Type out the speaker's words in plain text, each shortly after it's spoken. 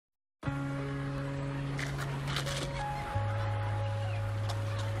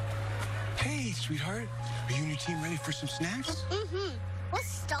sweetheart. Are you and your team ready for some snacks? Mm-hmm. Let's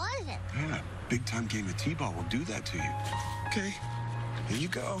start it. Yeah, big-time game of T-ball will do that to you. Okay, here you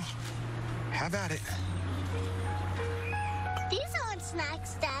go. Have at it. These aren't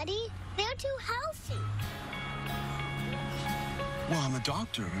snacks, Daddy. They're too healthy. Well, I'm a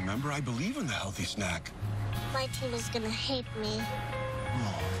doctor, remember? I believe in the healthy snack. My team is gonna hate me.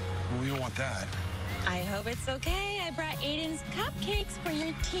 Oh, well, we don't want that. I hope it's okay. I brought Aiden's cupcakes for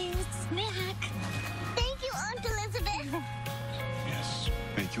your team snack. Thank you, Aunt Elizabeth. Yes,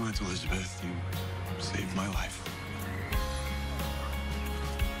 thank you, Aunt Elizabeth. You saved my life.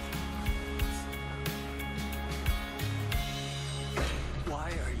 Why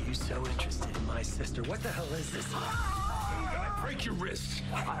are you so interested in my sister? What the hell is this? Break your wrist.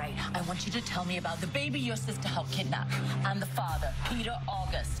 All right, I want you to tell me about the baby your sister helped kidnap and the father, Peter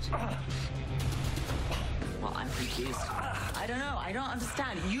August. Well, I'm confused. I don't know. I don't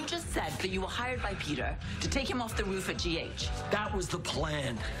understand. You just said that you were hired by Peter to take him off the roof at GH. That was the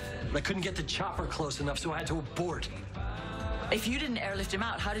plan. I couldn't get the chopper close enough, so I had to abort. If you didn't airlift him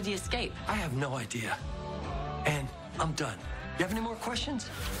out, how did he escape? I have no idea. And I'm done. You have any more questions?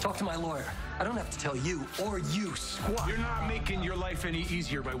 Talk to my lawyer. I don't have to tell you or you squat. You're not making your life any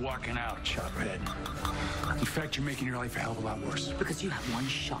easier by walking out, Chopperhead. In fact, you're making your life a hell of a lot worse. Because you have one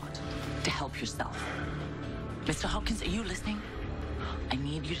shot to help yourself. Mr. Hopkins, are you listening? I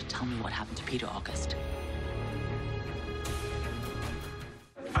need you to tell me what happened to Peter August.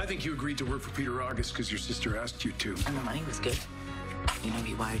 I think you agreed to work for Peter August because your sister asked you to. And the money was good. You know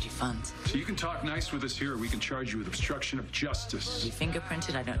he wired you funds. So you can talk nice with us here, or we can charge you with obstruction of justice. You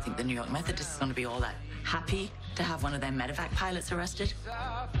fingerprinted. I don't think the New York Methodists is going to be all that happy to have one of their medevac pilots arrested.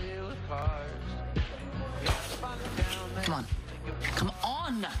 Come on. Come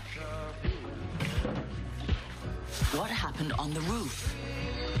on! What happened on the roof?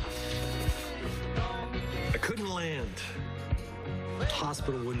 I couldn't land. The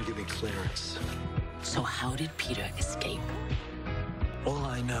hospital wouldn't give me clearance. So how did Peter escape? All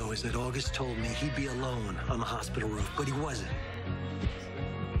I know is that August told me he'd be alone on the hospital roof, but he wasn't.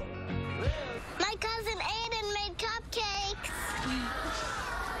 My cousin Aiden made cupcakes.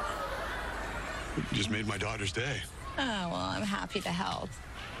 You just made my daughter's day. Oh, well, I'm happy to help.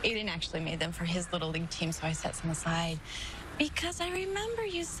 Aiden actually made them for his little league team, so I set some aside. Because I remember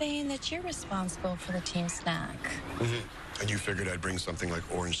you saying that you're responsible for the team snack. Mm-hmm. And you figured I'd bring something like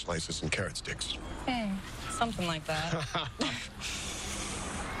orange slices and carrot sticks. Hey, something like that.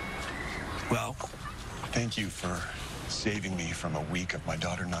 Well, thank you for saving me from a week of my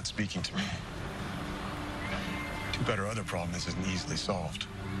daughter not speaking to me. Too bad our other problem isn't easily solved.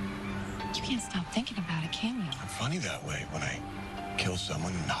 You can't stop thinking about it, can you? I'm funny that way when I kill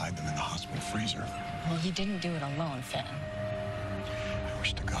someone and hide them in the hospital freezer. Well, you didn't do it alone, Finn. I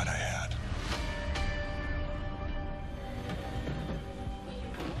wish to God I had.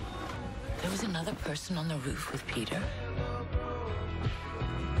 There was another person on the roof with Peter.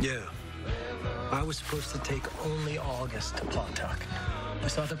 Yeah. I was supposed to take only August to Plontuck.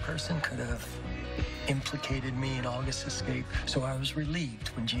 This other person could have implicated me in August's escape, so I was relieved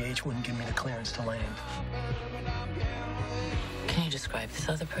when GH wouldn't give me the clearance to land. Can you describe this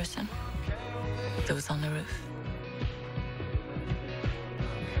other person that was on the roof?